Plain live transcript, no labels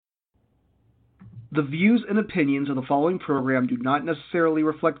The views and opinions of the following program do not necessarily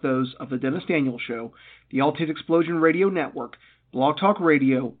reflect those of the Dennis Daniels Show, the Altitude Explosion Radio Network, Blog Talk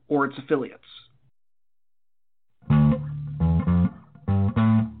Radio, or its affiliates. This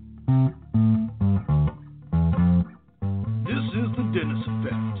is the Dennis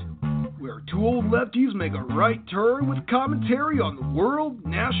Effect, where two old lefties make a right turn with commentary on the world,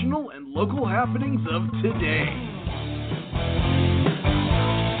 national, and local happenings of today.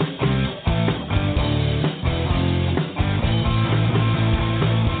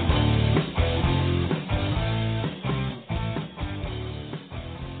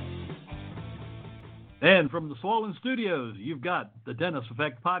 And from the Swollen Studios, you've got the Dennis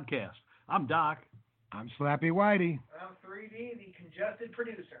Effect Podcast. I'm Doc. I'm Slappy Whitey. I'm 3D, the congested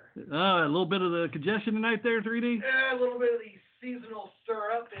producer. A little bit of the congestion tonight there, 3D? A little bit of the seasonal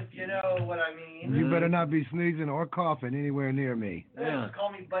stir-up, if you know what I mean. You better not be sneezing or coughing anywhere near me. Yeah. Just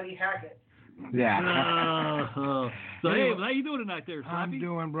call me Buddy Hackett. Yeah. So, hey, how you doing tonight there, Slappy? I'm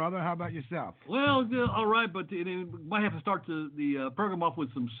doing, brother. How about yourself? Well, all right, but we might have to start the program off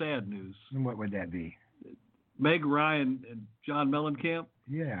with some sad news. And what would that be? Meg Ryan and John Mellencamp.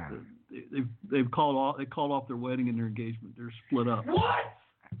 Yeah. They've called off their wedding and their engagement. They're split up. What?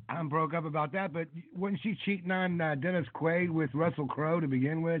 I'm broke up about that, but wasn't she cheating on Dennis Quaid with Russell Crowe to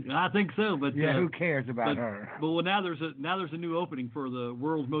begin with? I think so, but yeah, who cares about her? But well, now there's a new opening for the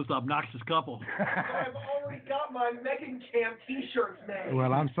world's most obnoxious couple. I've already got my Megan Camp T-shirts made.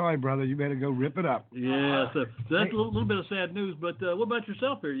 Well, I'm sorry, brother. You better go rip it up. Yeah, so that's a little bit of sad news. But what about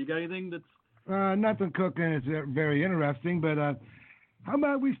yourself there? You got anything that's nothing cooking. It's very interesting, but how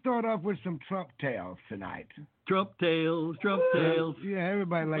about we start off with some Trump tales tonight? Trump tales. Yeah,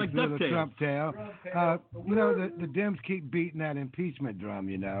 everybody likes like the Trump tale. You know, the Dems keep beating that impeachment drum,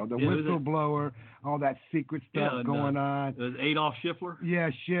 you know, the whistleblower, all that secret stuff going on. Adolf Schiffler? Yeah,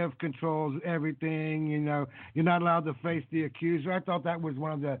 Schiff controls everything, you know. You're not allowed to face the accuser. I thought that was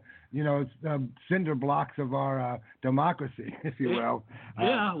one of the, cinder blocks of our democracy, if you will.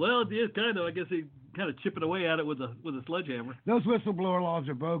 Yeah, well, it is kind of. I guess he kind of chipping away at it with a sledgehammer. Those whistleblower laws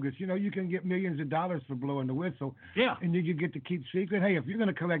are bogus. You know, you can get millions of dollars for blowing the whistle. Yeah. And you get to keep secret. Hey, if you're going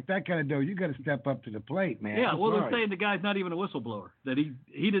to collect that kind of dough, you got to step up to the plate, man. Yeah. Well, they're saying the guy's not even a whistleblower. That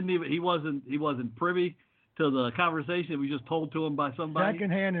he wasn't privy to the conversation. It was just told to him by somebody.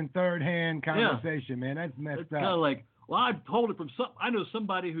 Second-hand and third-hand conversation, man. That's messed up. Kind of like, well, I told it from I know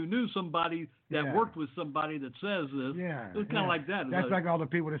somebody who knew somebody that worked with somebody that says this. Yeah. It's kind of like that. That's like all the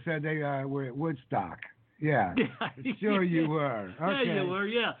people that said they were at Woodstock. Yeah. Sure you were. Okay. Yeah, you were,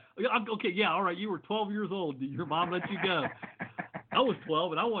 yeah. Okay, yeah, all right. You were 12 years old. Your mom let you go. I was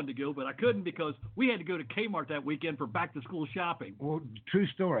 12 and I wanted to go, but I couldn't because we had to go to Kmart that weekend for back-to-school shopping. Well, true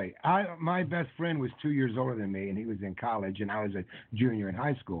story. My best friend was 2 years older than me, and he was in college, and I was a junior in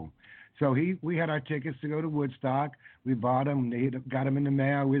high school. So we had our tickets to go to Woodstock. We bought them. They got them in the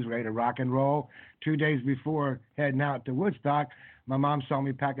mail. We was ready to rock and roll. 2 days before heading out to Woodstock, my mom saw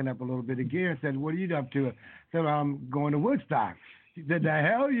me packing up a little bit of gear and said, "What are you up to?" I said, "I'm going to Woodstock." She said, "The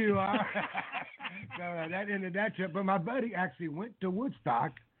hell you are." So that ended that trip. But my buddy actually went to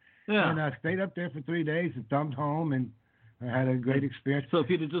Woodstock and stayed up there for 3 days and thumbed home and had a great experience. So if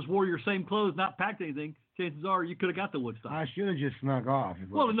you'd have just wore your same clothes, not packed anything, chances are you could have got the Woodstock. I should have just snuck off.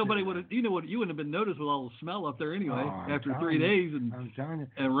 Well, nobody would have. You wouldn't have been noticed with all the smell up there anyway after 3 days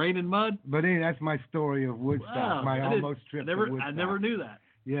and rain and mud. But anyway, that's my story of Woodstock. Wow, my almost trip to Woodstock. I never knew that.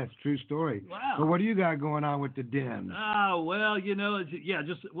 Yes, true story. Wow. But what do you got going on with the Dems? Oh, well,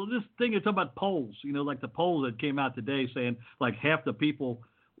 this thing is about polls. Like the polls that came out today saying like half the people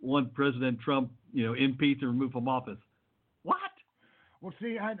want President Trump, impeached and removed from office. What? Well,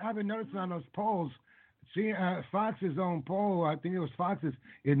 see, I've been noticing on those polls. See, Fox's own poll, I think it was Fox's,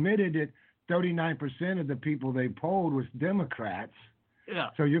 admitted that 39% of the people they polled was Democrats. Yeah.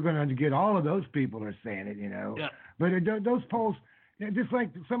 So you're going to get all of those people are saying it, Yeah. But those polls, just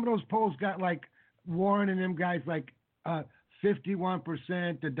like some of those polls got like Warren and them guys like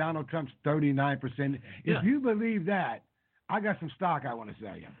 51% to Donald Trump's 39%. If you believe that, I got some stock I want to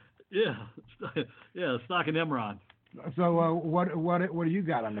sell you. Yeah, stock in Emron. So what do you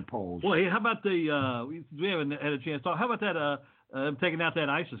got on the polls? Well, hey, how about we haven't had a chance to talk. How about that taking out that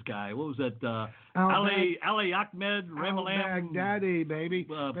ISIS guy? What was that? Ali Ahmed Ramalam? Baghdadi, baby.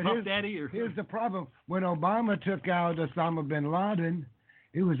 Puff Daddy? Here's the problem. When Obama took out Osama bin Laden,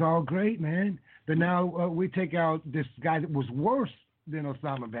 it was all great, man. But now we take out this guy that was worse than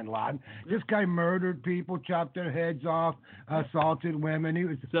Osama bin Laden. This guy murdered people, chopped their heads off, assaulted women. He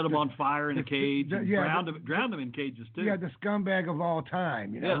set them on fire in a cage, drowned them in cages too. Yeah, the scumbag of all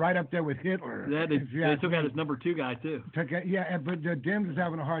time. Right up there with Hitler. They took out his number 2 guy too. But the Dems is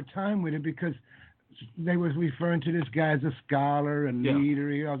having a hard time with it because they was referring to this guy as a scholar and leader.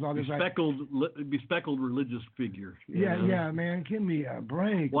 He was all this bespectacled religious figure. Yeah, man. Give me a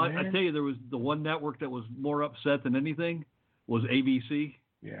break. Well, man. I tell you, there was the one network that was more upset than anything was ABC.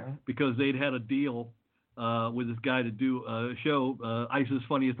 Yeah. Because they'd had a deal with this guy to do a show, ISIS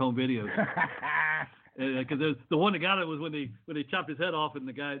Funniest Home Videos. Because the one that got it was when they chopped his head off and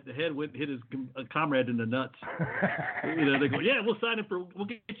the head went and hit his comrade in the nuts. They go, yeah, we'll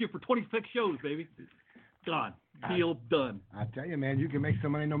get you for 26 shows, baby. Gone. Deal done. I tell you, man, you can make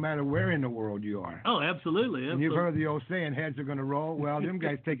some money no matter where in the world you are. Oh, absolutely. And you've heard the old saying, heads are going to roll. Well, them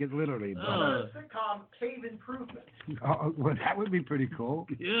guys take it literally. Sitcom Cave Improvement. Oh, well, that would be pretty cool.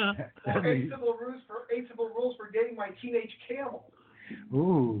 Yeah. Or eight simple rules for dating my teenage camel.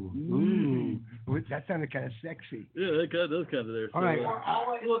 Ooh. That sounded kind of sexy. Yeah, that's kind of there. All right. Or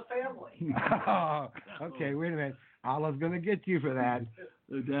Allah in the family. Oh, okay, wait a minute. Allah's going to get you for that.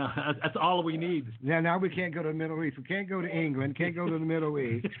 Yeah, that's all we need. Now we can't go to the Middle East. We can't go to England. Can't go to the Middle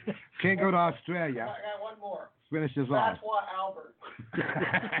East. Can't go to Australia. I got one more. Finish this That's off. why Albert.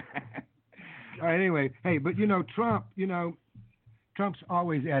 All right, anyway. Hey, but Trump's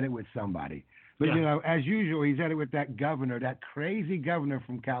always at it with somebody. But, as usual, he's at it with that governor, that crazy governor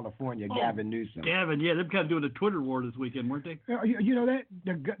from California, Gavin Newsom. Gavin, yeah, they're kind of doing a Twitter war this weekend, weren't they? You know that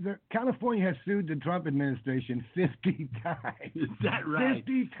the California has sued the Trump administration 50 times. Is that right?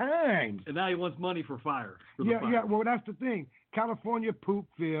 50 times. And now he wants money for fire. Yeah, well, that's the thing. California poop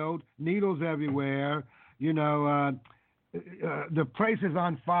field, needles everywhere. The place is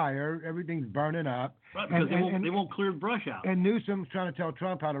on fire. Everything's burning up. Right, because they won't clear the brush out. And Newsom's trying to tell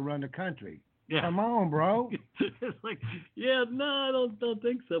Trump how to run the country. Yeah. Come on, bro. It's like, I don't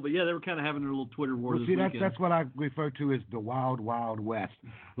think so. But yeah, they were kind of having their little Twitter war this weekend. That's what I refer to as the wild, wild west.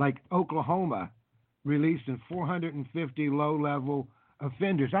 Like Oklahoma releasing 450 low-level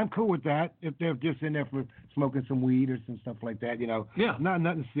offenders. I'm cool with that if they're just in there for smoking some weed or some stuff like that. Yeah.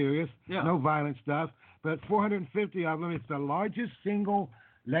 Nothing serious. Yeah. No violent stuff. But 450 of them, it's the largest single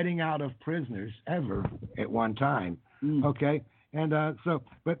letting out of prisoners ever at one time. Okay. And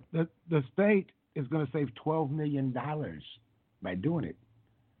but the state is going to save $12 million by doing it.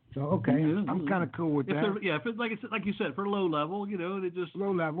 So I'm kind of cool with that. If it's like you said, for low level, they just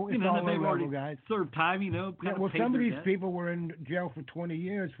low level. It's all low level, guys. Served time, some of these people were in jail for 20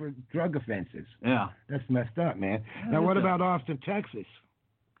 years for drug offenses. Yeah, that's messed up, man. Now, what about Austin, Texas?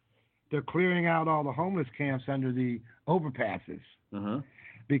 They're clearing out all the homeless camps under the overpasses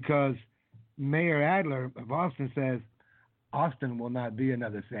because Mayor Adler of Austin says Austin will not be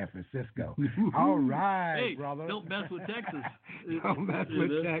another San Francisco. All right, brother. Don't mess with Texas. Don't mess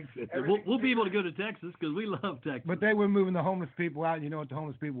with Texas. We'll be able to go to Texas because we love Texas. But they were moving the homeless people out. You know what the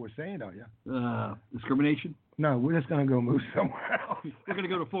homeless people were saying, don't you? Discrimination? No, we're just going to go move somewhere else. We're going to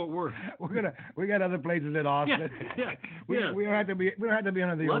go to Fort Worth. We got other places in Austin. We don't have to be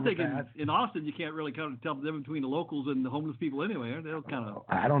under the overpass. I think in Austin you can't really kind of tell the difference between the locals and the homeless people anyway. They'll kind of.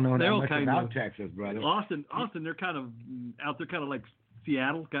 I don't know that much about Texas, brother. Austin, they're kind of out there, kind of like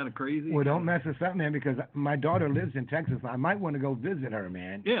Seattle, kind of crazy. Well, don't mess us up, man, because my daughter lives in Texas. I might want to go visit her,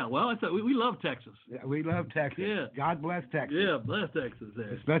 man. Yeah, well, we love Texas. Yeah, we love Texas. Yeah. God bless Texas. Yeah, bless Texas.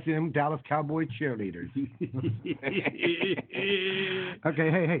 There. Especially them Dallas Cowboy cheerleaders.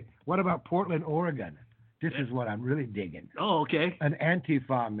 Okay, hey, what about Portland, Oregon? This is what I'm really digging. Oh, okay. An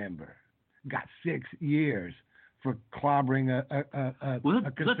Antifa member got 6 years for clobbering a that's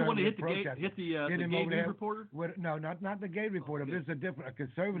the one that hit the gay news reporter? No, not the gay reporter. But it's a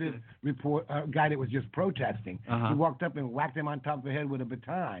conservative guy that was just protesting. He walked up and whacked him on top of the head with a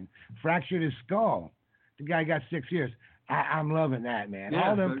baton, fractured his skull. The guy got 6 years. I'm loving that, man. Yeah,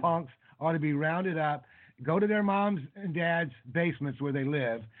 all them punks ought to be rounded up, go to their moms and dads' basements where they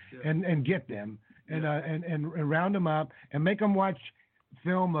live, and get them, and round them up, and make them watch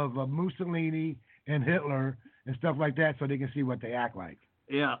film of Mussolini and Hitler and stuff like that, so they can see what they act like.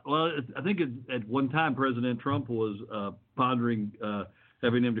 Yeah, well, I think at one time President Trump was pondering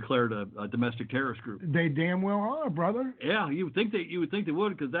having them declared a domestic terrorist group. They damn well are, brother. Yeah, you would think they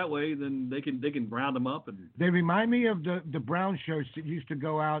would, because that way then they can round them up. And they remind me of the brown shirts that used to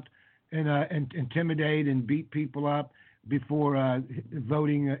go out and intimidate and beat people up before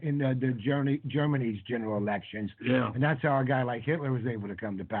voting in Germany's general elections. Yeah, and that's how a guy like Hitler was able to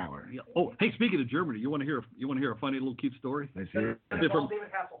come to power. Yeah. Oh, hey, speaking of Germany, you want to hear a funny little cute story? Let's hear it. David Hasselhoff.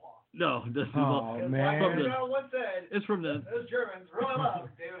 No, this is it's from the those Germans really love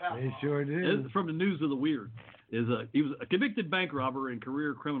David Hasselhoff. They sure do. It's from the News of the Weird. He was a convicted bank robber and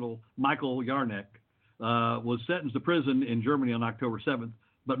career criminal. Michael Yarnek was sentenced to prison in Germany on October 7th,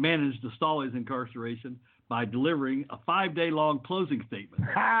 but managed to stall his incarceration by delivering a 5-day-long closing statement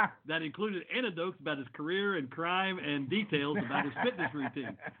Ha! that included anecdotes about his career and crime and details about his fitness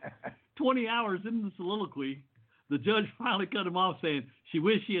routine. 20 hours into the soliloquy, the judge finally cut him off, saying she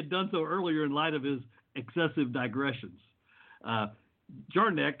wished she had done so earlier in light of his excessive digressions.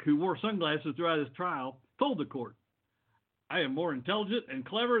 Jarnack, who wore sunglasses throughout his trial, told the court, "I am more intelligent and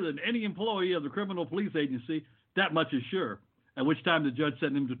clever than any employee of the criminal police agency. That much is sure." At which time the judge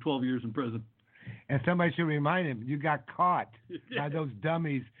sentenced him to 12 years in prison. And somebody should remind him, you got caught by those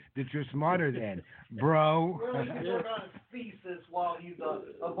dummies that you're smarter than, bro. Well, he can work on his thesis while he's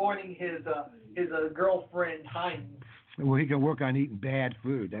avoiding his girlfriend Hines. Well, he can work on eating bad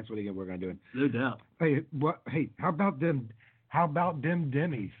food. That's what he can work on doing. No doubt. Hey, what? Hey, how about them? How about them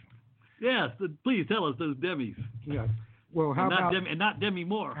Demis? Yes, please tell us those Demis. Yeah. Well, how and about and not Demi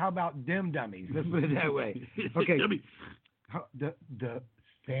Moore? How about them dummies? Let's put it that way. Okay. Demi. The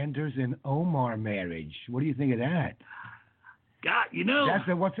Sanders and Omar marriage. What do you think of that? God, That's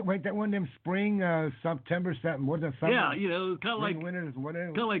that one of them spring, September, something. What's that? Yeah, kind of like winters,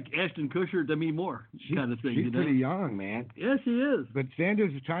 whatever. Kind of like Ashton Kutcher, Demi Moore kind of thing. She's pretty young, man. Yes, she is. But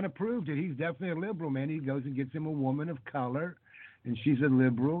Sanders is trying to prove that he's definitely a liberal, man. He goes and gets him a woman of color, and she's a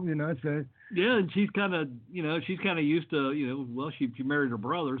liberal, So yeah, and she's kind of, used to, well, she married her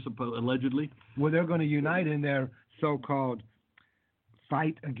brother, allegedly. Well, they're going to unite in their so-called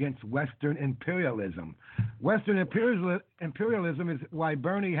fight against Western imperialism. Western imperialism is why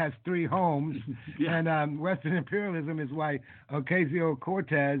Bernie has 3 homes, yeah. And Western imperialism is why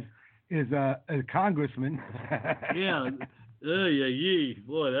Ocasio-Cortez is a congressman. Yeah. Yeah.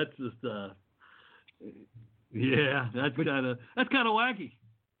 Boy, that's just, yeah, that's kind of wacky.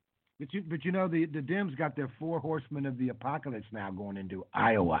 But the Dems got their 4 horsemen of the apocalypse now going into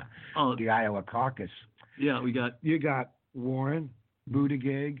Iowa, the Iowa caucus. Yeah, you got Warren,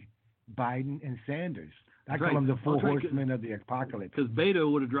 Buttigieg, Biden, and Sanders. I call right. them the 4 horsemen of the apocalypse. Because Beto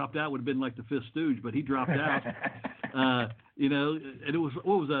would have dropped out, would have been like the 5th stooge, but he dropped out. And it was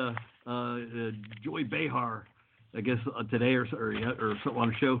Joy Behar, I guess today or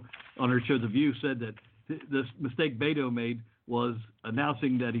something on her show The View, said that the mistake Beto made was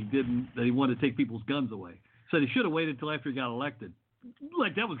announcing that he wanted to take people's guns away. Said he should have waited until after he got elected.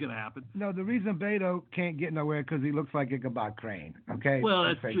 Like that was going to happen. No, the reason Beto can't get nowhere because he looks like Ichabod Crane. Okay. Well,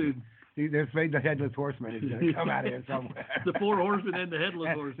 that's true. They're afraid the headless horseman is going to come out of here somewhere. The 4 horsemen and the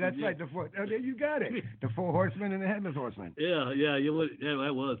headless horseman. That's right. You got it. The 4 horsemen and the headless horseman. Yeah,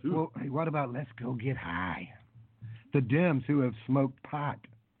 that was. Ooh. Well, hey, what about let's go get high? The Dems who have smoked pot.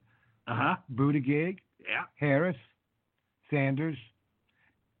 Buttigieg. Yeah. Harris. Sanders.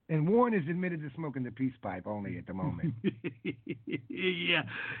 And Warren is admitted to smoking the peace pipe only at the moment.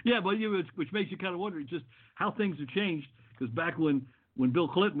 Yeah, but which makes you kind of wonder just how things have changed. Because back when Bill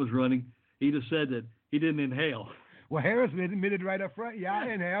Clinton was running, he just said that he didn't inhale. Well, Harris admitted right up front,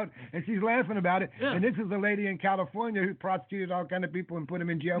 I inhaled, and she's laughing about it. Yeah. And this is the lady in California who prosecuted all kind of people and put them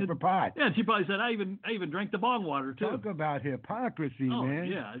in jail for pot. Yeah, she probably said, I even drank the bong water, too. Talk about hypocrisy, man.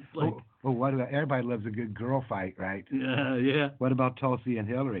 Yeah, it's like... everybody loves a good girl fight, right? Yeah. What about Tulsi and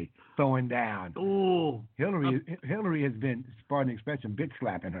Hillary throwing down? Oh. Hillary has been, pardon the expression, bitch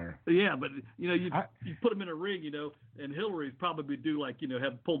slapping her. Yeah, but, you put them in a ring, and Hillary's probably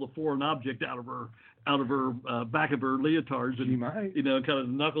pull the foreign object out of her back of her leotards and, she might. Kind of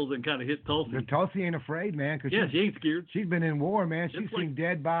knuckles and kind of hit Tulsi. But Tulsi ain't afraid, man. Cause she ain't scared. She's been in war, man. She's seen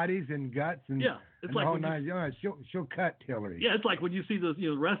dead bodies and guts and, it's and like the whole 9 yards. She'll cut Hillary. Yeah, it's like when you see the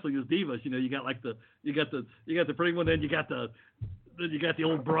wrestling as divas. You got like you got the pretty one, then you got the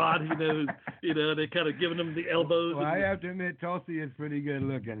old broad. They kind of giving them the elbows. Well, I have to admit, Tulsi is pretty good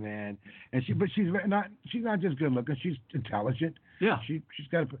looking, man. And she's not just good looking. She's intelligent. Yeah. She's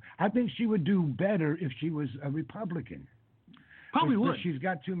got. I think she would do better if she was a Republican. Probably would. She's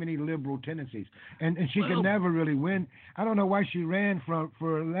got too many liberal tendencies, and she can never really win. I don't know why she ran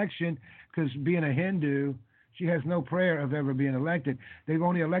for election, because being a Hindu, she has no prayer of ever being elected. They've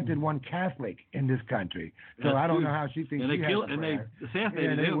only elected one Catholic in this country, so I don't know how she thinks she has a prayer. They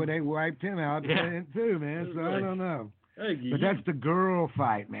assassinated him. They wiped him out too, man. So I don't know. But that's the girl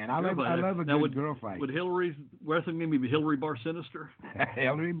fight, man. I love a good girl fight. Would Hillary's wrestling name be Hillary Bar Sinister?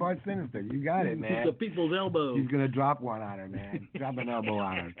 Hillary Bar Sinister. You got it, man. The people's elbow. She's going to drop one on her, man. Drop an elbow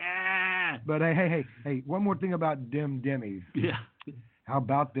on her. But hey, one more thing about Demis. Yeah. How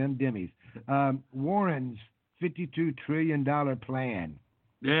about them Demis? Warren's $52 trillion plan.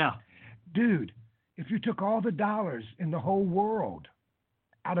 Yeah. Dude, if you took all the dollars in the whole world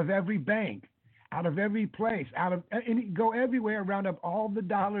out of every bank, out of every place, and go everywhere, round up all the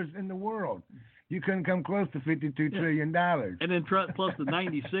dollars in the world, you couldn't come close to $52 trillion. And then plus the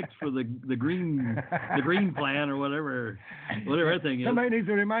 96 for the green plan or whatever that thing is. Somebody needs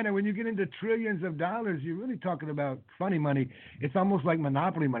to remind her, when you get into trillions of dollars, you're really talking about funny money. It's almost like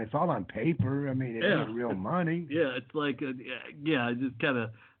monopoly money. It's all on paper. I mean, it ain't real money. Yeah, it's like, it just kind of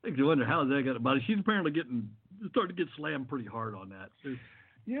makes you wonder how that got about it. She's apparently starting to get slammed pretty hard on that.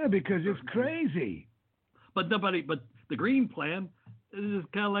 Yeah, because it's crazy. But the green plan is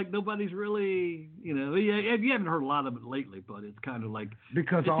kind of like nobody's really, you haven't heard a lot of it lately, but it's kind of like,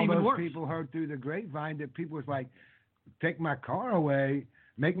 because all those worse. people heard through the grapevine that people was like, take my car away,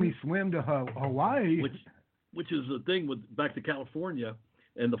 make me swim to Hawaii. Which is the thing with back to California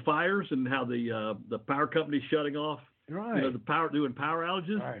and the fires and how the power company's shutting off. Right. Doing power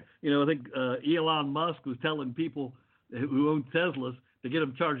outages. Right. I think Elon Musk was telling people who own Teslas to get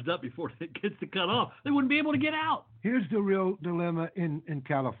them charged up before it gets to cut off. They wouldn't be able to get out. Here's the real dilemma in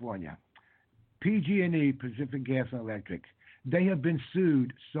California. PG&E, Pacific Gas and Electric, they have been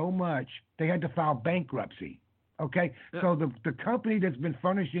sued so much they had to file bankruptcy. Okay? Yeah. So the company that's been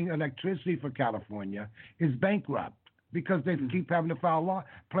furnishing electricity for California is bankrupt because they keep having to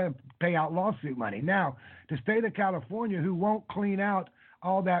pay out lawsuit money. Now, the state of California, who won't clean out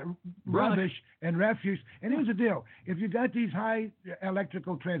all that rubbish and refuse. And here's the deal. If you got these high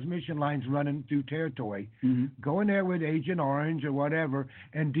electrical transmission lines running through territory, go in there with Agent Orange or whatever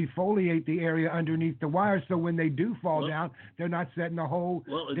and defoliate the area underneath the wires so when they do fall down, they're not setting the whole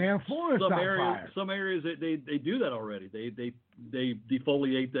damn forest on fire. Some areas, they do that already. They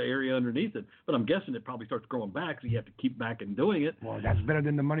defoliate the area underneath it. But I'm guessing it probably starts growing back, so you have to keep back and doing it. Well, that's better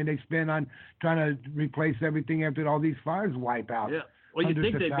than the money they spend on trying to replace everything after all these fires wipe out. Yeah. Well, you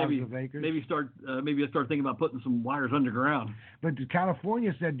think they'd maybe start thinking about putting some wires underground. But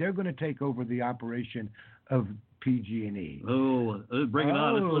California said they're going to take over the operation of PG&E. Oh, bring it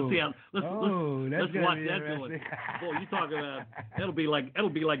on. Let's see how. Let's watch that going. Boy, you talk about it'll be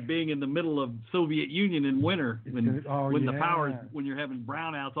like being in the middle of Soviet Union in winter when the power when you're having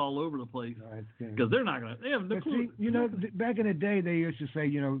brownouts all over the place because they're not going to. They have no clue. See, back in the day they used to say,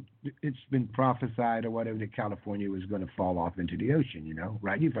 it's been prophesied or whatever that California was going to fall off into the ocean.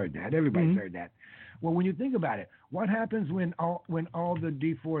 Right? You've heard that. Everybody's heard that. Well, when you think about it, what happens when all the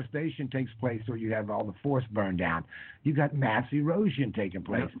deforestation takes place or you have all the forest burned down? You got mass erosion taking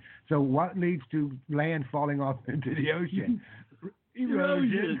place. Yep. So what leads to land falling off into the ocean?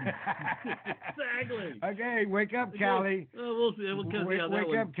 Erosion. Exactly. Okay, wake up, Cali. We'll see.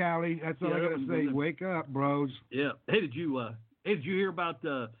 Wake up, Cali. That's all I gotta say. Wake up, bros. Yeah. Hey, did you hear about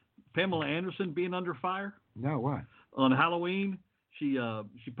Pamela Anderson being under fire? No, what? On Halloween. She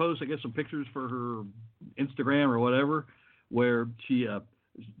posted, I guess, some pictures for her Instagram or whatever, where she had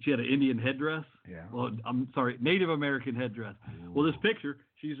an Indian headdress. Yeah. Well, I'm sorry, Native American headdress. Ooh. Well, this picture,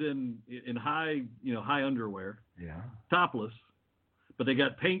 she's in high underwear. Yeah. Topless, but they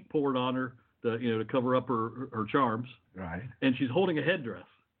got paint poured on her to cover up her charms. Right. And she's holding a headdress,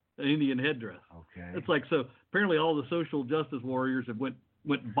 an Indian headdress. Okay. It's like, so apparently all the social justice warriors have went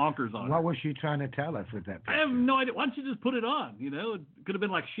bonkers on her. What was she trying to tell us with that picture? I have no idea. Why don't you just put it on? It could have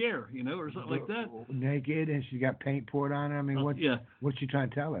been like Cher, or something like that. Naked and she got paint poured on her. I mean, what's she trying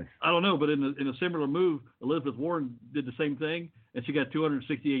to tell us? I don't know, but in a similar move, Elizabeth Warren did the same thing, and she got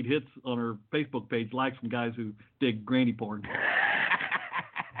 268 hits on her Facebook page, likes from guys who dig granny porn.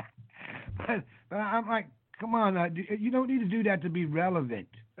 but I'm like, come on, you don't need to do that to be relevant,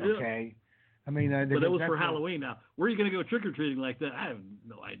 okay? Yeah. I mean, but that was for Halloween. Now, where are you going to go trick or treating like that? I have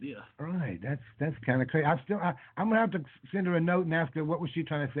no idea. Right, that's kind of crazy. I'm gonna have to send her a note and ask her what was she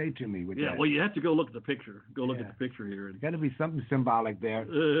trying to say to me with that. Yeah, well, you have to go look at the picture. Go look at the picture here. Got to be something symbolic there.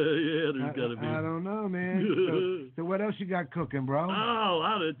 Yeah, there's got to be. I don't know, man. So what else you got cooking, bro?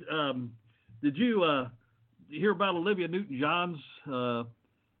 Oh, did you hear about Olivia Newton-John's her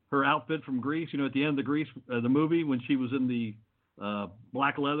outfit from Grease? At the end of the movie when she was in the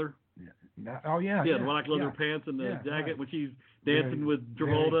black leather. Oh yeah, the black leather pants and the jacket when she's dancing with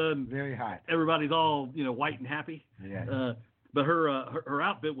Travolta and very hot. Everybody's all white and happy. Yeah. But her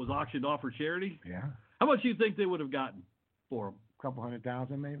outfit was auctioned off for charity. Yeah. How much do you think they would have gotten for them? A couple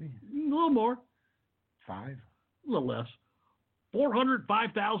 $100,000 maybe. A little more. 5. A little less.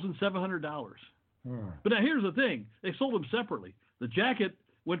 $405,700. But now here's the thing: they sold them separately. The jacket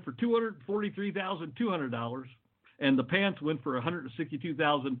went for $243,200. And the pants went for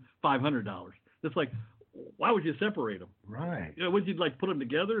 $162,500. It's like, why would you separate them? Right. Would you put them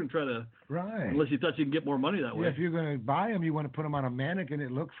together and try to? Right. Unless you thought you can get more money that way. Yeah, if you're going to buy them, you want to put them on a mannequin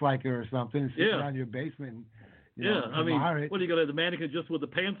that looks like her or something. Sit around your basement. I mean, what are you going to have the mannequin just with the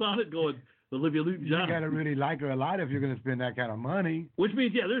pants on it, going, Olivia You Newton-John. got to really like her a lot if you're going to spend that kind of money. Which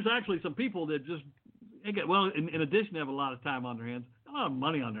means, yeah, there's actually some people that just, in addition to have a lot of time on their hands, a lot of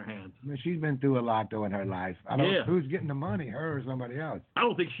money on their hands. I mean, she's been through a lot, though, in her life. Who's getting the money, her or somebody else? I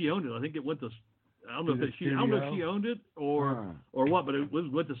don't think she owned it. I think it went to, I don't know if she owned it or what, but it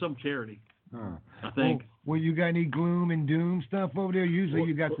went to some charity. I think. Well, you got any gloom and doom stuff over there? Usually,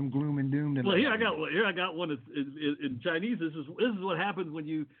 you got some gloom and doom. Well, here I got one. In Chinese, this is what happens when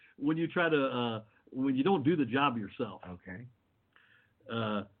you try to when you don't do the job yourself. Okay.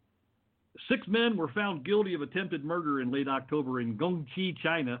 6 men were found guilty of attempted murder in late October in Gongqi,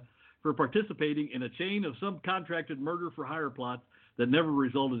 China, for participating in a chain of subcontracted murder for hire plots that never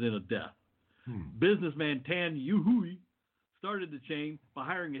resulted in a death. Businessman Tan Yuhui started the chain by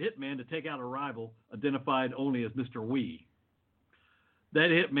hiring a hitman to take out a rival, identified only as Mr. Wee. That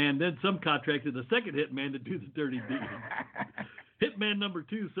hitman then subcontracted a second hitman to do the dirty deed. Hitman number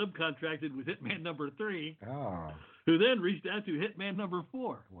 2 subcontracted with hitman number 3, who then reached out to hitman number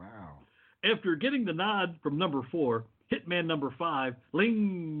 4. Wow. After getting the nod from number 4, hitman number 5,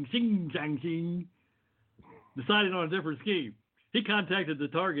 Ling Xing Zhang Xing, decided on a different scheme. He contacted the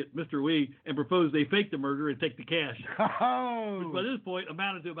target, Mr. Wee, and proposed they fake the murder and take the cash, which by this point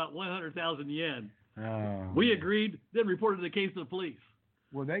amounted to about 100,000 yen. We agreed, then reported the case to the police.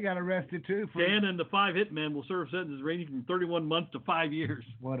 Well, they got arrested too. Dan and the 5 hitmen will serve sentences ranging from 31 months to 5 years.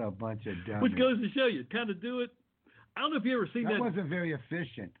 What a bunch of dummies. Which goes to show you, kind of do it. I don't know if you ever seen that. That wasn't very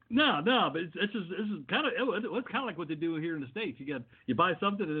efficient. No, but it's just this is kind of like what they do here in the States. You buy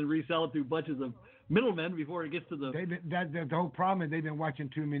something and then resell it through bunches of middlemen before it gets to the. The whole problem is they've been watching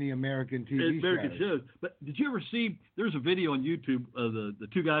too many American TV shows. But did you ever see? There's a video on YouTube of the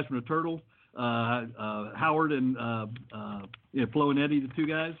 2 guys from the Turtles, Howard and Flo and Eddie, the 2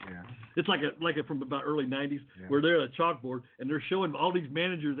 guys. Yeah. It's like a from about early '90s, where they're at a chalkboard and they're showing all these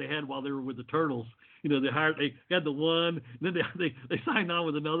managers they had while they were with the Turtles. They had the one, and then they signed on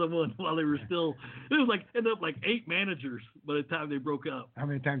with another one while they were still. It was ended up like 8 managers by the time they broke up. How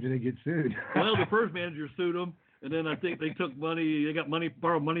many times did they get sued? Well, the first manager sued them, and then I think they took money. They got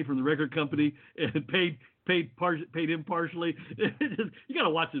borrowed money from the record company, and paid him partially. You got to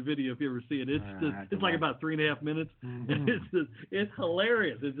watch this video if you ever see it. It's like about 3.5 minutes. Mm-hmm. It's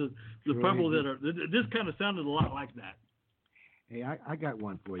hilarious. It's just the people that are. This kind of sounded a lot like that. Hey, I got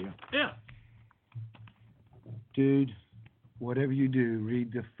one for you. Yeah. Dude, whatever you do,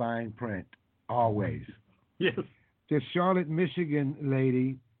 read the fine print. Always. Yes. This Charlotte, Michigan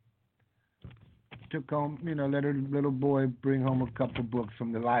lady took home, let her little boy bring home a couple books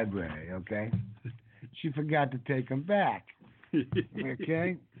from the library, okay? She forgot to take them back,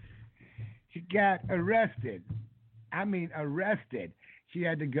 okay? She got arrested. I mean, arrested. She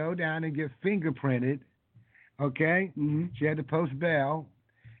had to go down and get fingerprinted, okay? Mm-hmm. She had to post bail.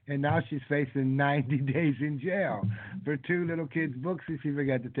 And now she's facing 90 days in jail for 2 little kids' books that she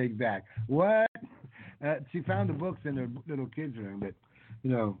forgot to take back. What? She found the books in her little kids' room,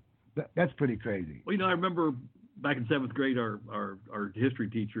 but, that's pretty crazy. Well, I remember back in 7th grade, our history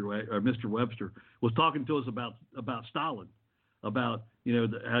teacher, Mr. Webster, was talking to us about Stalin, about,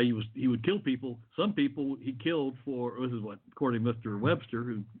 how he would kill people. Some people he killed for, this is what, according to Mr. Webster,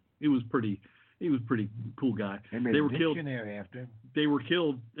 who he was pretty cool guy. They were killed after. They were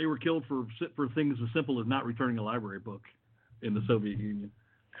killed for things as simple as not returning a library book in the Soviet Union.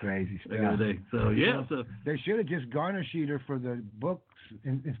 Crazy stuff. So yeah, they should have just garnished her for the books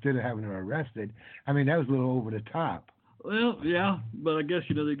instead of having her arrested. I mean, that was a little over the top. Well, yeah, but I guess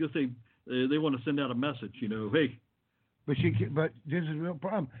they want to send out a message. Hey. But this is a real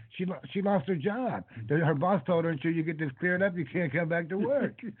problem. She lost her job. Her boss told her, until you get this cleared up, you can't come back to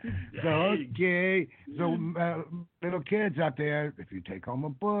work. So little kids out there, if you take home a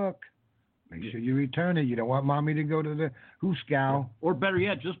book, make sure you return it. You don't want mommy to go to the Hooskow. Or better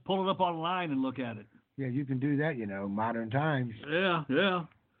yet, just pull it up online and look at it. Yeah, you can do that. Modern times. Yeah.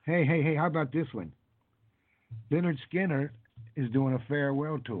 Hey, how about this one? Leonard Skinner is doing a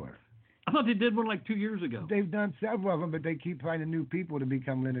farewell tour. I thought they did one like 2 years ago. They've done several of them, but they keep finding new people to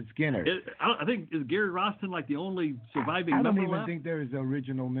become Leonard Skinner. I think, is Gary Rossington like the only surviving member left? I don't even think there is an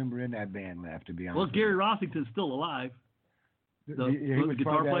original member in that band left, to be honest. Well, Gary Rossington's still alive. The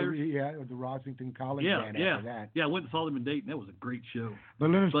guitar player? Yeah, the Rossington College band after that. Yeah, I went and saw them in Dayton. That was a great show.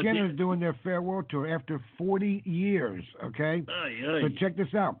 But Leonard Skinner's doing their farewell tour after 40 years, okay? So check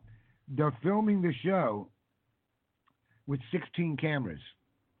this out. They're filming the show with 16 cameras.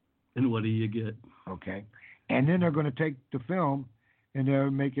 And what do you get? Okay. And then they're going to take the film and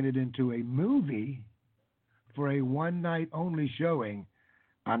they're making it into a movie for a one-night only showing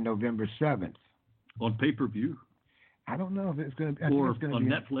on November 7th. On pay-per-view? I don't know if it's going to. or it's going to on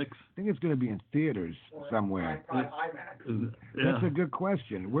be Netflix. I think it's going to be in theaters somewhere. Probably IMAX. Yeah. That's a good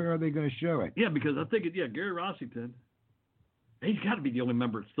question. Where are they going to show it? Yeah, because I think Gary Rossington. He's got to be the only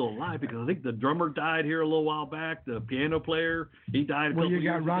member that's still alive because I think the drummer died here a little while back. The piano player, he died a couple Well, you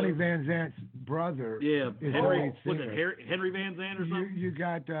years got Ronnie ago. Van Zant's brother. Yeah, is Henry, the was lead it singer. Henry Van Zandt or something? You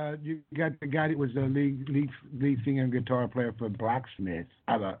got the guy that was the lead singer and guitar player for Blacksmith.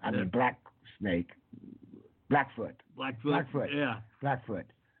 Black Snake, Blackfoot. Blackfoot. Yeah. Blackfoot.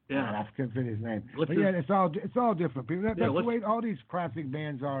 Yeah. I couldn't fit his name. What's But his- yeah, it's all different people. That's the what's- way all these classic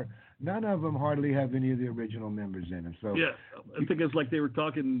bands are. None of them hardly have any of the original members in them. So Yeah, I think it's like they were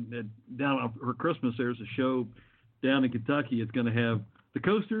talking down for Christmas. There's a show down in Kentucky. It's going to have the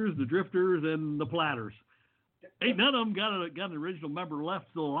Coasters, the Drifters, and the Platters. Ain't none of them got an original member left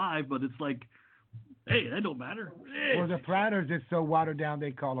still alive, but it's like, hey, that don't matter. Hey. well, the Platters is so watered down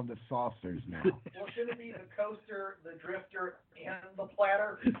they call them the Saucers now. Well, should it be the Coaster, the Drifter, and the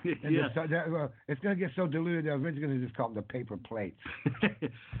Platter? And Yeah. it's going to get so diluted they're eventually going to just call them the paper plates.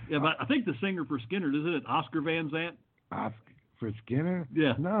 Yeah, but I think the singer for Skinner, isn't it Oscar Van Zant? For Skinner?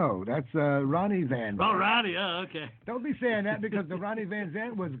 Yeah. No, that's Ronnie Van Zant. All righty, okay. Don't be saying that because the Ronnie Van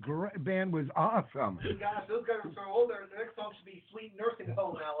Zant band was awesome. Hey guys, those guys are so old. The next song should be Sweet Nursing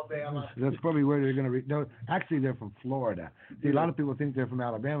Home, Alabama. That's probably where they're going to. No, actually, they're from Florida. See, a lot of people think they're from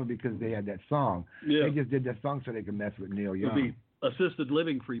Alabama because they had that song. Yeah. They just did that song so they could mess with Neil Would Young. be assisted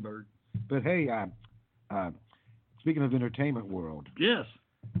living Freebird. But hey, speaking of entertainment world, Yes.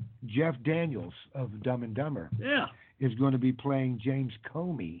 Jeff Daniels of Dumb and Dumber Yeah. is going to be playing James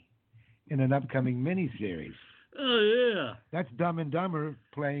Comey in an upcoming miniseries. Oh, yeah. That's Dumb and Dumber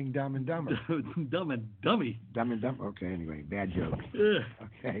playing Dumb and Dumber. Dumb and dummy. Dumb and Dumber. Okay, anyway, bad joke. Yeah.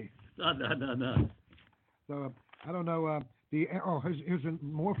 Okay. No. So I don't know. Here's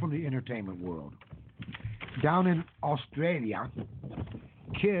more from the entertainment world. Down in Australia,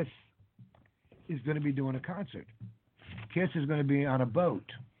 Kiss is going to be doing a concert. Kiss is going to be on a boat,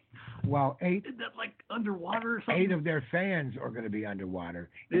 while Isn't that like underwater or something? 8 of their fans are going to be underwater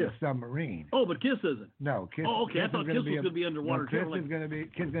in a submarine. Oh, but Kiss isn't. No, Kiss. Oh, okay. I thought Kiss was going to be underwater. No, Kiss too. Like,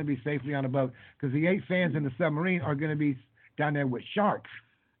 is going to be safely on a boat because the 8 fans in the submarine are going to be down there with sharks.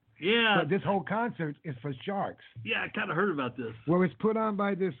 yeah. So this whole concert is for sharks. Yeah, I kind of heard about this. Well, it's put on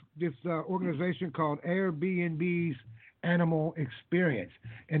by this organization called Airbnb's Animal Experience,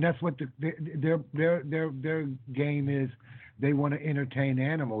 and that's what their game is. They want to entertain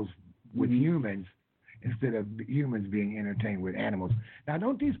animals with humans instead of humans being entertained with animals. Now,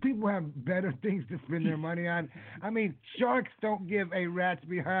 don't these people have better things to spend their money on? I mean, sharks don't give a rat's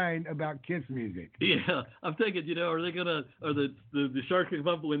behind about Kiss music. Yeah, I'm thinking, are they gonna, are the Sharks come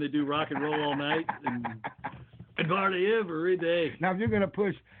up when they do Rock and Roll All Night and party every day? Now, if you're going to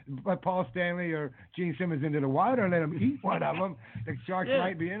push Paul Stanley or Gene Simmons into the water and let them eat one of them, the sharks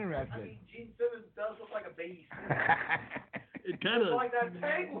might be interested. I mean, Gene Simmons does look like a baby. It kind Just of, like that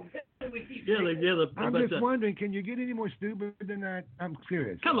penguin. I'm just wondering, can you get any more stupid than that? I'm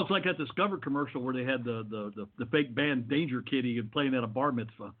serious. Kind of looks like that Discover commercial where they had the fake band Danger Kitty playing at a bar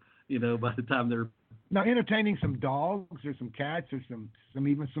mitzvah. By the time they're Now, entertaining some dogs or some cats or some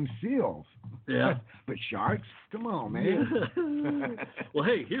even some seals. yeah. But sharks? Come on, man. Well,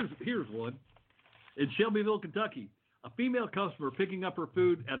 hey, here's one. In Shelbyville, Kentucky, a female customer picking up her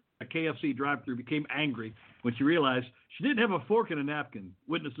food at a KFC drive-thru became angry when she realized she didn't have a fork and a napkin,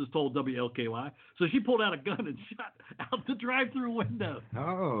 witnesses told WLKY. So she pulled out a gun and shot out the drive-thru window.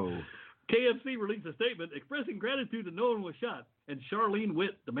 Oh. KFC released a statement expressing gratitude that no one was shot, and Charlene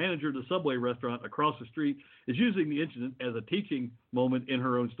Witt, the manager of the Subway restaurant across the street, is using the incident as a teaching moment in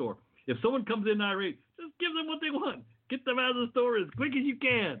her own store. If someone comes in irate, just give them what they want. Get them out of the store as quick as you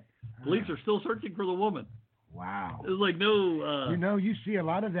can. Police are still searching for the woman. Wow. It's like no. You see a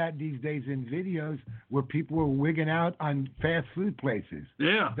lot of that these days in videos where people are wigging out on fast food places.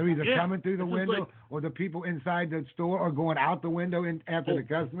 Yeah. They're either coming through the It's just window like- or the people inside the store are going out the window after the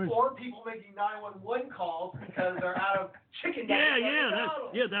customers. Or people making 911 calls because they're out of chicken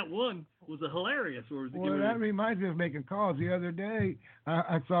nuggets. That one was hilarious. Well, that reminds me of making calls. The other day,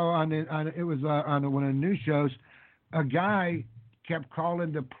 I saw on one of the news shows, a guy kept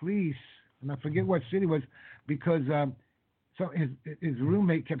calling the police, and I forget what city it was, because so his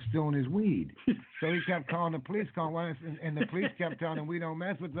roommate kept stealing his weed. So he kept calling the police, and the police kept telling him, we don't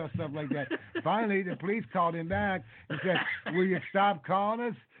mess with us, stuff like that. Finally, the police called him back and said, will you stop calling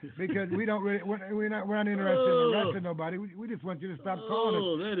us? Because we're not interested in arresting nobody. We just want you to stop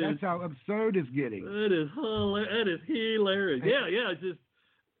calling us. That's how absurd it's getting. That is hilarious. Yeah, it's just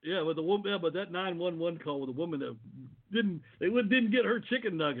with the woman. Yeah, but that 911 call with a woman that didn't get her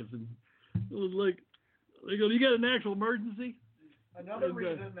chicken nuggets, and it was like, They go, you got an actual emergency? Another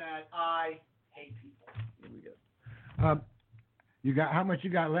reason that I hate people. Here we go. You got how much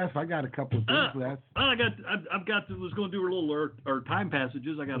you got left? I got a couple of things left. I've got to, was going to do a little our time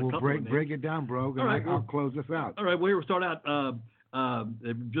passages. I got a couple. Break it down, bro. All right, I'll close this out. All right, well, here we'll start out.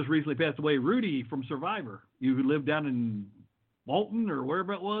 Just recently passed away, Rudy from Survivor. You lived down in Walton or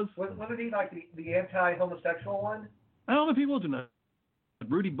wherever it was. Wasn't he like the anti-homosexual one? I don't know if he was or not.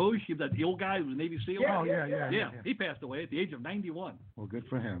 Rudy Bush, that the old guy who was a Navy SEAL. Yeah. He passed away at the age of 91. Well, good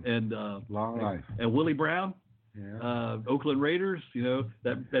for him. And long life. And Willie Brown. Yeah. Oakland Raiders,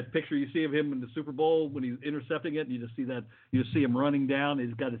 that picture you see of him in the Super Bowl when he's intercepting it, and you just see him running down.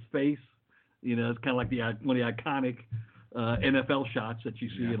 He's got his face, it's kind of like one of the iconic NFL shots that you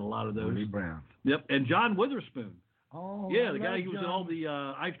see in a lot of those. Willie Brown. Yep, and John Witherspoon. Oh, yeah, the guy who was in all the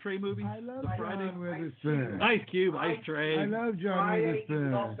Ice Tray movies. I love Friday. John Witherspoon. Ice Cube, Ice Tray. I love John Friday, he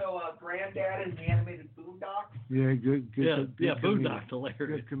Witherspoon. was also a granddad in the animated Boondocks. Yeah, good Boondocks, hilarious.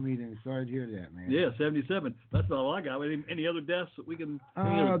 Good comedian. Sorry to hear that, man. Yeah, 77. That's about all I got. Any other deaths that we can?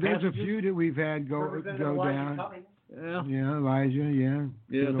 There's a few that we've had go down. Yeah, Elijah. Yeah.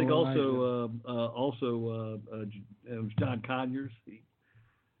 Yeah, I think Elijah. John Conyers.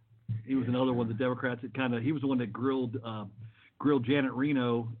 He was another one of the Democrats that he was the one that grilled Janet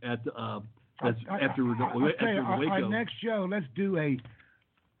Reno after the Waco. Our next show, let's do a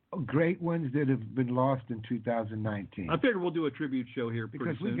great ones that have been lost in 2019. I figure we'll do a tribute show here because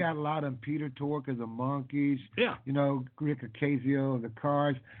pretty soon. we got a lot of Peter Tork of the Monkees. Yeah. Rick Ocasio of the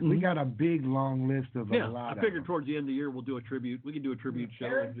Cars. Mm-hmm. We got a big long list of a lot. I figured towards the end of the year we'll do a tribute. We can do a tribute show.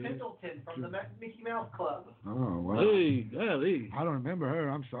 Erin Pendleton from the Mickey Mouse Club. Oh wow. Hey. I don't remember her.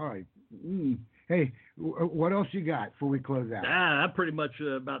 I'm sorry. Mm. Hey, what else you got before we close out? I'm pretty much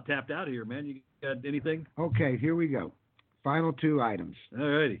about tapped out here, man. You got anything? Okay, here we go. Final two items. All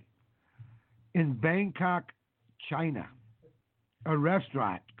righty. In Bangkok, China, a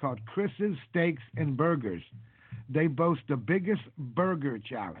restaurant called Chris's Steaks and Burgers. They boast the biggest burger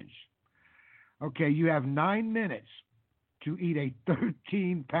challenge. Okay, you have 9 minutes to eat a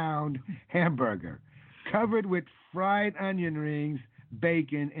 13-pound hamburger covered with fried onion rings,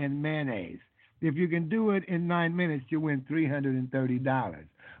 bacon, and mayonnaise. If you can do it in 9 minutes, you win $330.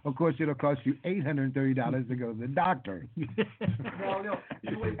 Of course, it'll cost you $830 to go to the doctor. No,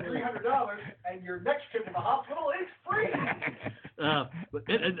 you win $300, and your next trip to the hospital is free. But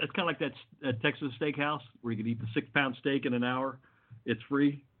it's kind of like that Texas Steakhouse where you can eat the 6-pound steak in an hour. It's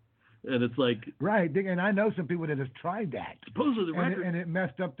free. And it's like... Right, and I know some people that have tried that. Supposedly the record... And it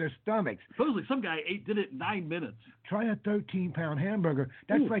messed up their stomachs. Supposedly some guy did it in 9 minutes. Try a 13-pound hamburger.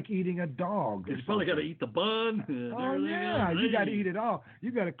 That's like eating a dog. You probably got to eat the bun. Oh, yeah, you got to eat it all.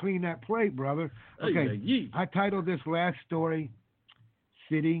 You got to clean that plate, brother. Okay, I titled this last story,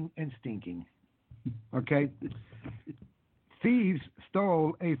 Sitting and Stinking. Okay? Thieves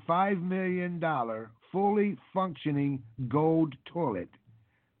stole a $5 million fully functioning gold toilet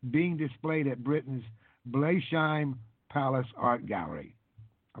being displayed at Britain's Blenheim Palace Art Gallery.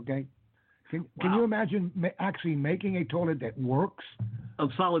 Okay? Can you imagine actually making a toilet that works? Of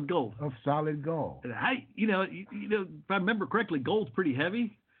solid gold. Of solid gold. And if I remember correctly, gold's pretty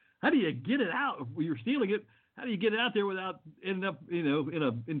heavy. How do you get it out? If you're stealing it, how do you get it out there without ending up,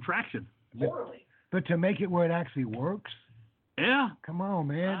 in traction? Poorly. But to make it where it actually works? Yeah. Come on,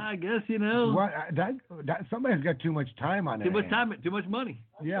 man. I guess, What, that somebody's got too much time on that. Too much time, too much money.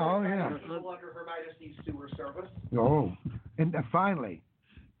 Yeah, People under Her Majesty's sewer service. Oh. And finally,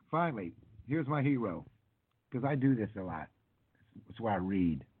 here's my hero. Because I do this a lot. That's why I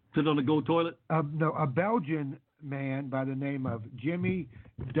read. Sit on the gold toilet? No, a Belgian man by the name of Jimmy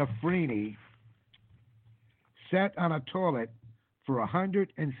Defrini sat on a toilet for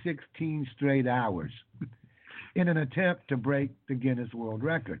 116 straight hours in an attempt to break the Guinness World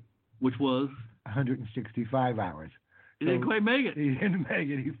Record. Which was? 165 hours. He didn't quite make it. He didn't make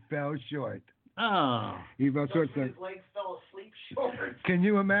it. He fell short. Oh. He fell short. His legs fell asleep short. Can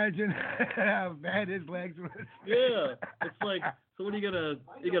you imagine how bad his legs were? Yeah. It's like, so what are you gotta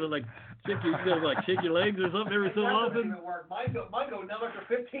shake your legs or something every so often? Mine go numb after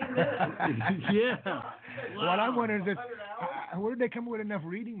 15 minutes. Yeah. Wow. What I wonder is where did they come up with enough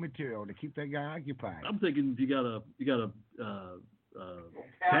reading material to keep that guy occupied? I'm thinking you got a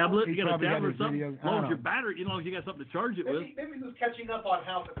tablet, you got a tablet or something. As long as your battery, as long as you got something to charge it with. Maybe he was catching up on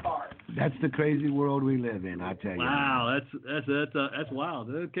House of Cards. That's the crazy world we live in, I tell you. Wow, that's wild.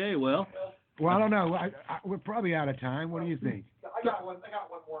 Okay, well. Well, I don't know. We're probably out of time. What do you think? I got one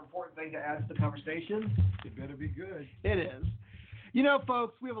more important thing to add to the conversation. It better be good. It is. You know,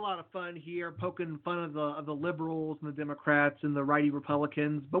 folks, we have a lot of fun here, poking fun of the liberals and the Democrats and the righty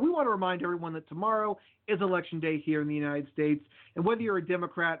Republicans. But we want to remind everyone that tomorrow is Election Day here in the United States. And whether you're a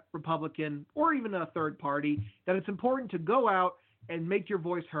Democrat, Republican, or even a third party, that it's important to go out and make your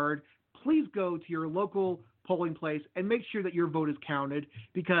voice heard. Please go to your local polling place and make sure that your vote is counted,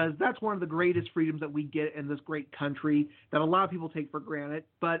 because that's one of the greatest freedoms that we get in this great country that a lot of people take for granted.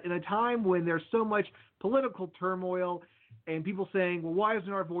 But in a time when there's so much political turmoil and people saying, well, why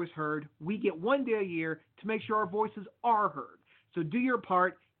isn't our voice heard? We get one day a year to make sure our voices are heard. So do your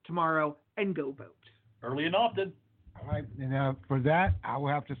part tomorrow and go vote. Early and often. All right, and for that, I will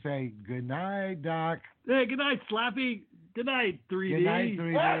have to say good night, Doc. Hey, good night, Slappy. Good night, 3D. Good night,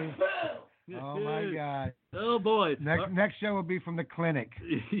 3D. Oh, my God. Oh, boy. Next show will be from the clinic.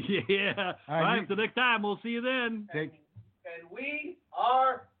 Yeah. All right, so next time, we'll see you then. And we are